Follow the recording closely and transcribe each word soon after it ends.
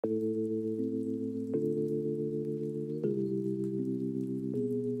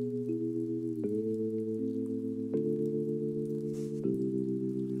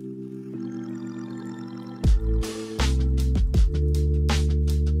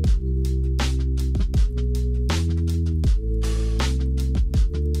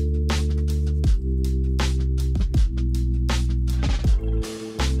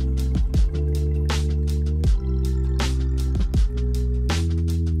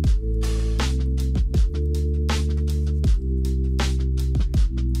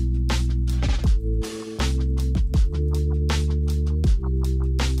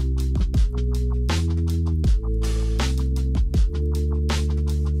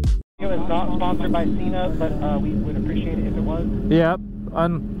Not sponsored by Cena, but we would appreciate it if it was. Yep,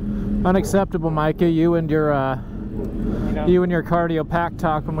 unacceptable, Micah. You and your cardio pack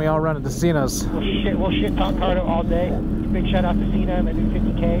talk when we all run into Cena's. We'll shit talk cardio all day. Big shout out to Cena and the new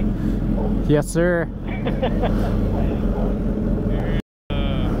 50K. Yes, sir.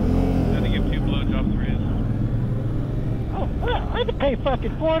 Had to give 2 blowjobs for his. Oh, I had to pay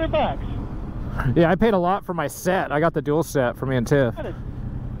fucking $400. Yeah, I paid a lot for my set. I got the dual set for me and Tiff.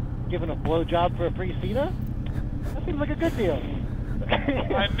 Giving a blowjob for a free Cena? That seems like a good deal.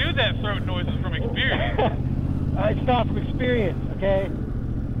 I knew that throat noise was from experience. It's not from experience, okay?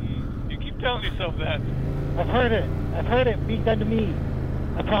 You keep telling yourself that. I've heard it. I've heard it being done to me.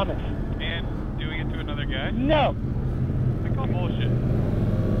 I promise. And doing it to another guy? No. I call bullshit.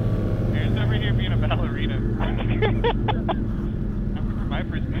 Aaron's over here being a ballerina. I remember my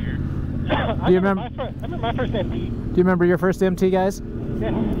first beer. I remember my first MT. Do you remember your first MT, guys? Yeah.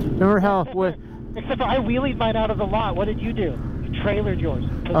 Remember how... Except for I wheelied mine out of the lot. What did you do? You trailered yours.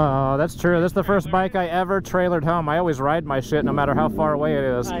 Oh, that's true. This is the first bike I ever trailered home. I always ride my shit no matter how far away it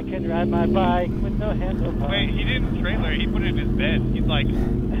is. I can ride my bike with no handlebars. Wait, he didn't trailer. He put it in his bed. He's like...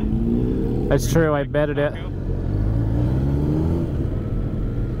 That's true. I bedded it.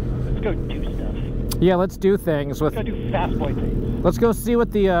 Let's go do stuff. Yeah, let's do things. Let's go do fast boy things. Let's go see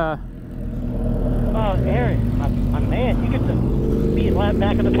what the... Oh, Aaron, my man, you get to be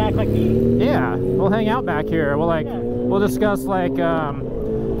back in the pack like me. Yeah, we'll hang out back here. We'll discuss like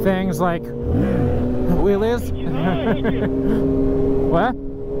things like wheelies. What? I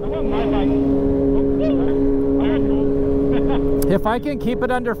want my bike. If I can keep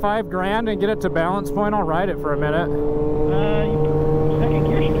it under $5,000 and get it to balance point, I'll ride it for a minute. Second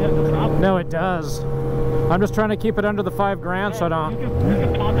gear should have no problem. No, it does. I'm just trying to keep it under the $5,000 so I don't. You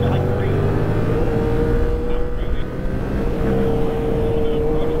can pop it like 3.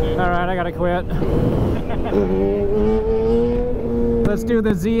 Alright, I gotta quit. Let's do the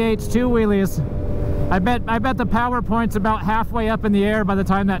ZH2 wheelies. I bet the power point's about halfway up in the air by the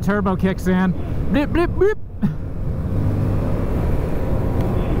time that turbo kicks in. Blip, blip, blip.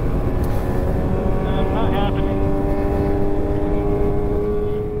 Not happening.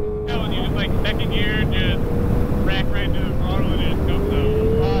 No, when you just like second gear, just rack right into the throttle and it just goes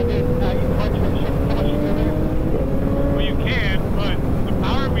up. Dude, you clutch when you there? Well, you can, but the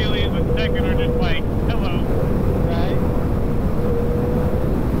power wheelies with second are just like, hello. Right?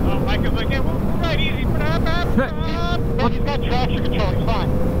 Oh, Mike is like, yeah, we'll ride easy. Well, you've got traction control, it's fine.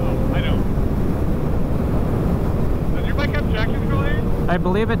 Oh, I don't. Does your bike have traction control here? I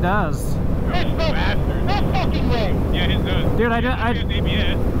believe it does. There's no fucking way. Yeah, it does. Dude,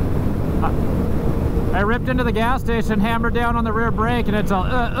 ABS. I ripped into the gas station, hammered down on the rear brake, and it's all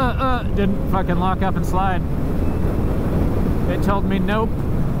didn't fucking lock up and slide. It told me nope.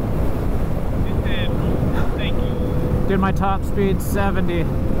 It said, thank you. Dude, my top speed's 70.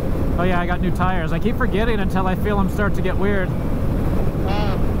 Oh yeah, I got new tires. I keep forgetting until I feel them start to get weird. Once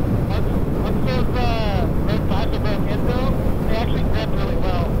those road 5s are broken in though, they actually grip really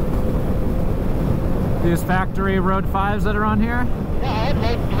well. These factory road 5s that are on here? Yeah, I had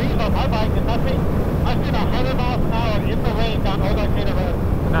road 3s on my bike and I've been 100 miles an hour in the rain down Old Arcata Road.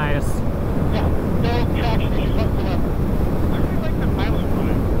 Nice. Yeah, no traction issues whatsoever. I really like the pilot on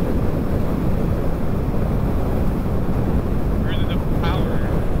it. Or is it the power?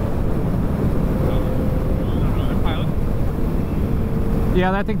 The pilot?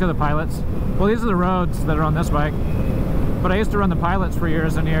 Yeah, I think they're the pilots. Well, these are the roads that are on this bike. But I used to run the pilots for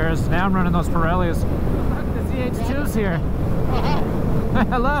years and years. Now I'm running those Pirellis. Look, the ZH2's here.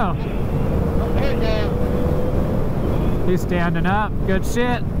 Hello. There you go. He's standing up. Good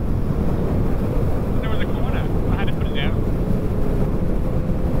shit. There was a corner. I had to put it down.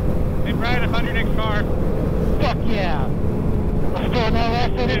 Hey, Brian, 100X car. Fuck yeah. Let's go now,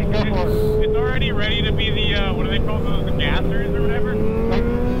 last minute, go for it. It's already ready to be the, what do they call those, the gassers or whatever?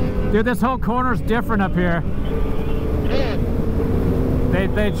 Dude, this whole corner's different up here. Good.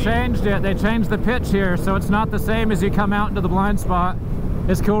 They changed it. They changed the pitch here, so it's not the same as you come out into the blind spot.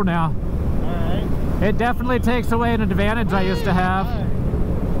 It's cool now. Alright. It definitely takes away an advantage I used to have.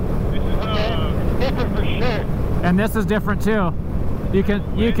 This is, It's different for sure. And this is different too. You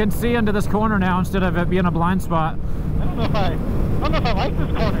can see into this corner now instead of it being a blind spot. I don't know if I like this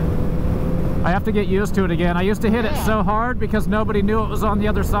corner. I have to get used to it again. I used to hit it so hard because nobody knew it was on the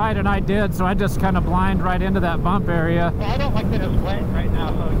other side, and I did, so I just kind of blind right into that bump area. Well, I don't like that it's wet right now,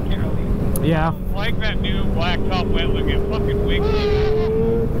 so I can't really... Yeah. I like that new black top wet look. It fucking wigs me.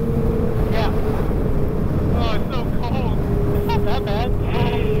 Yeah. Oh, it's so cold. It's not that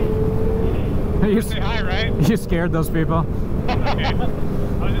bad. You Say hi, right? You scared those people. Okay. I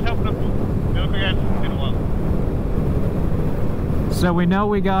was just helping them. They look like I did well. So we know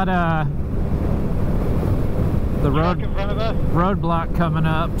we got the Truck in front of us. roadblock coming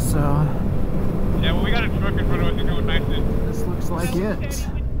up, so Yeah, well, we got a truck in front of us. You're doing nice. this looks like it.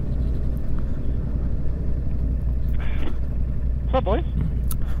 What's up, boys?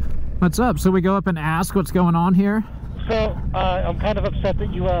 What's up? So we go up and ask what's going on here? So, I'm kind of upset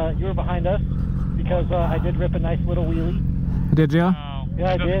that you were behind us because I did rip a nice little wheelie. Did you? No, Yeah,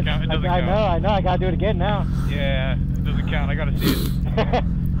 I it doesn't did. count. It doesn't I count. know. I gotta do it again now. Yeah, it doesn't count. I gotta see it.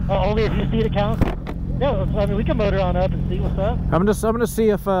 Only if you see it counts. Yeah, I mean, we can motor on up and see what's up. I'm gonna see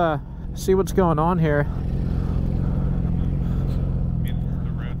if see what's going on here. I mean,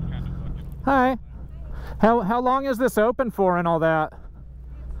 the road's kind of fucking... Hi. How long is this open for and all that?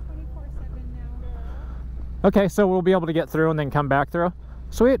 24/7 now. Okay, so we'll be able to get through and then come back through.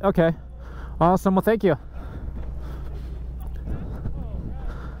 Sweet. Okay. Awesome. Well, thank you.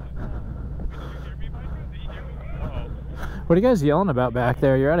 What are you guys yelling about back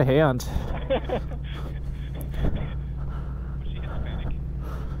there? You're out of hand.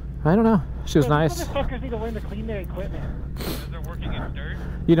 I don't know. She was nice. Motherfuckers need to learn to clean their equipment. Because they're working in dirt.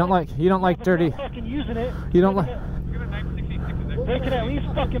 You don't like dirty. They're fucking using it. You don't like We got a 966 They can at least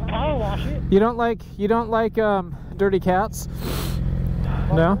fucking power wash it. you don't like dirty cats?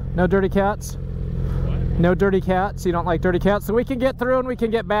 No dirty cats. No dirty cats. You don't like dirty cats. So we can get through and we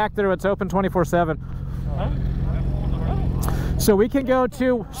can get back through. It's open 24/7. So we can go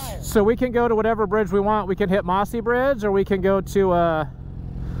to whatever bridge we want. We can hit Mossy Bridge, or we can go to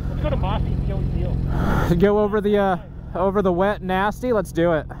Let's go to Mossy and see how we feel. go over the wet nasty. Let's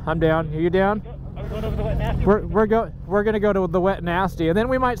do it. I'm down. Are you down? Are we going over the wet nasty? We're gonna go to the wet nasty, and then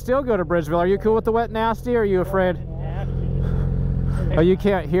we might still go to Bridgeville. Are you cool with the wet nasty, or are you afraid? Oh, you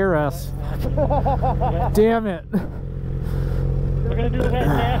can't hear us. Damn it. We're gonna do the wet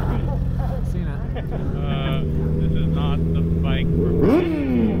nasty. Seen it. This is not the bike for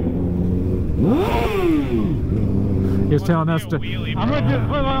He was telling us to. wheelie, I'm gonna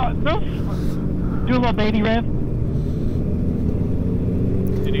do a little baby rev.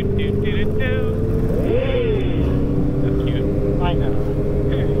 That's cute. I know.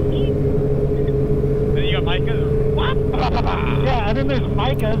 Then you got Micah. What? Yeah, and then there's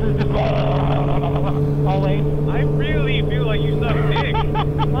Micah's. It's just always. I really feel like you suck dick.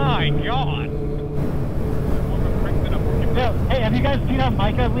 My God. Yeah. Hey, have you guys seen how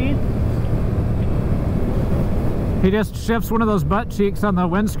Micah leads? He just shifts one of those butt cheeks on the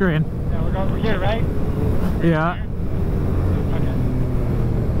windscreen. Yeah, we're going over here, right? Yeah. Okay.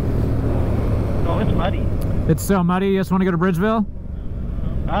 Oh, it's muddy. It's so muddy. You just want to go to Bridgeville?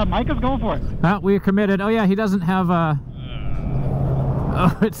 Micah's going for it. We're committed. Oh yeah, he doesn't have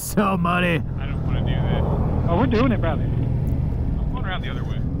Oh, it's so muddy. I don't want to do this. Oh, we're doing it, brother. I'm going around the other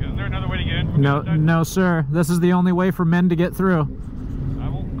way. Isn't there another way to get in? from No, this side? no, sir. This is the only way for men to get through. I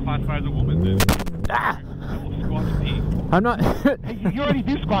won't classify as a woman then. Ah! I will squat to pee. I'm not. Hey, you already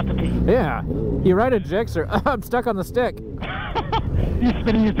do squat to pee. Yeah. You ride a jixer. I'm stuck on the stick. You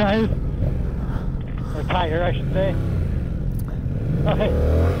spinning your tires? Or tire, I should say. Oh, hey.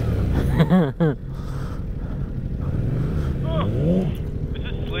 This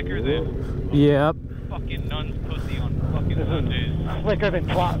is slicker than Yep. fucking nun's pussy on fucking This Sundays. is slicker than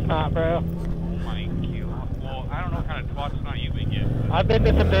twat snot, bro. Oh my God. Well, I don't know what kind of twat snot you've been getting. But I've been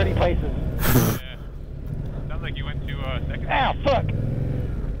to some dirty places. yeah. Sounds like you went to second. Ow, fuck.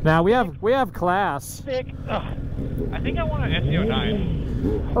 Now we have class. Sick. Ugh. I think I want an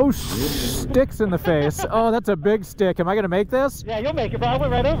SEO9. Oh, sticks in the face. Oh, that's a big stick. Am I gonna make this? Yeah, you'll make it, bro. I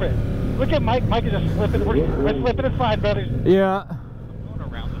went right over it. Look at Mike. Mike is just slipping. We're slipping and sliding, brothers. Yeah. I'm going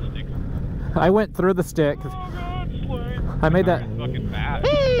around the stick. I went through the stick. Oh God, slide. I made that. It's fucking bad.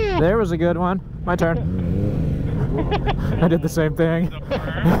 There was a good one. My turn. I did the same thing.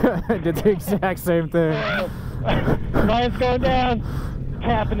 I did the exact same thing. Ryan's going down. It's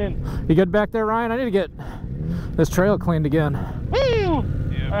happening. You good back there, Ryan? I need to get this trail cleaned again. Woo!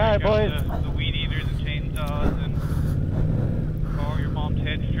 boys. The weed eaters and chainsaws and all your mom's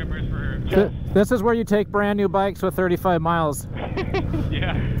hedge trimmers for. This is where you take brand new bikes with 35 miles.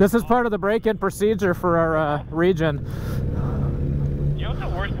 Yeah. This is part of the break-in procedure for our region. You know what the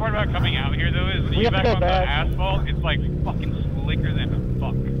worst part about coming out here though is when you have get to back go on back. the asphalt, it's like fucking slicker than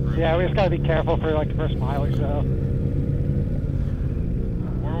fuck. Yeah, we just gotta be careful for like the first mile or so.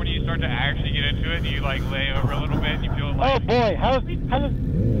 Or when you start to actually get into it, and you like lay over a little bit, and you feel Oh like. boy, how's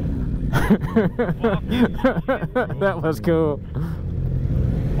That was cool.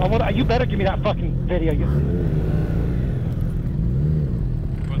 Oh, you better give me that fucking video.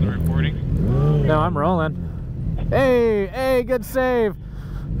 Was it recording? No, I'm rolling. Hey, good save.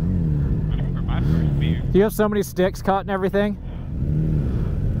 For my first beer. Do you have so many sticks caught and everything?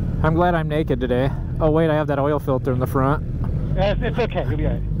 I'm glad I'm naked today. Oh wait, I have that oil filter in the front. It's okay, you'll be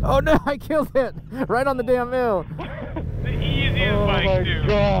alright. Oh no, I killed it! Right on the damn mill. The easiest Oh bike, my dude.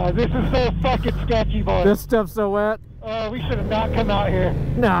 god, this is so fucking sketchy, boy. This stuff's so wet. Oh, we should have not come out here.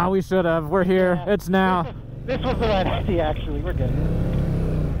 Nah, we should have. We're here. Yeah. It's now. This was the right idea, actually. We're good.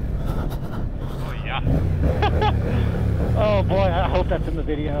 Oh yeah. Oh boy, I hope that's in the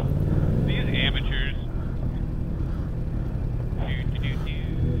video. These amateurs.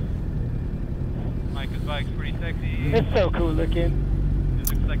 Micah's bike's pretty sexy. It's so cool looking. It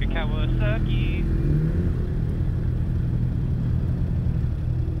looks like a Kawasaki.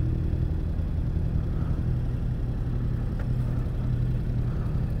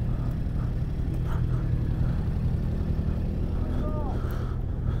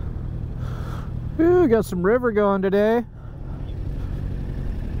 Ooh, got some river going today.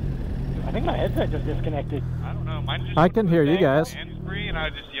 I think my headset just disconnected. I don't know. Mine just. I can hear you guys. Hands-free, and I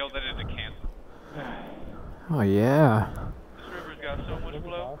just yelled at it to cancel. Oh yeah. This river's got so much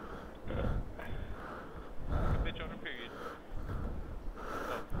flow. A bitch on her period.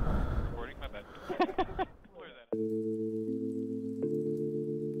 Oh, recording, my bad. Blur that.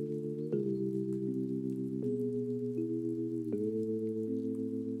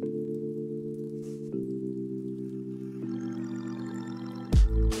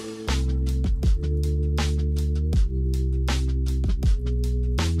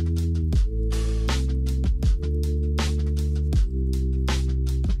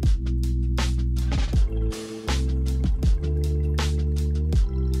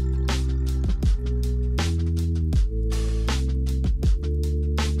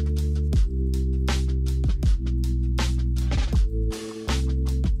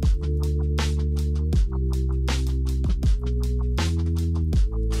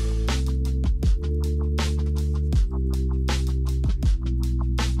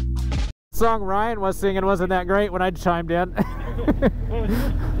 Song Ryan was singing wasn't that great when I chimed in.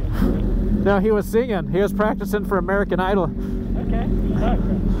 No, he was singing. He was practicing for American Idol. Okay.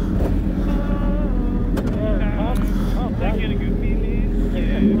 That get a good feeling.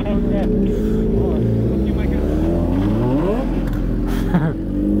 Yeah. You might get.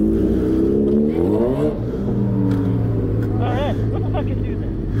 Alright, what the fuck is do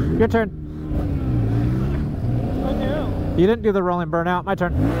this? Your turn. Oh no. You didn't do the rolling burnout. My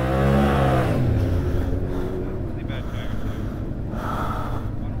turn.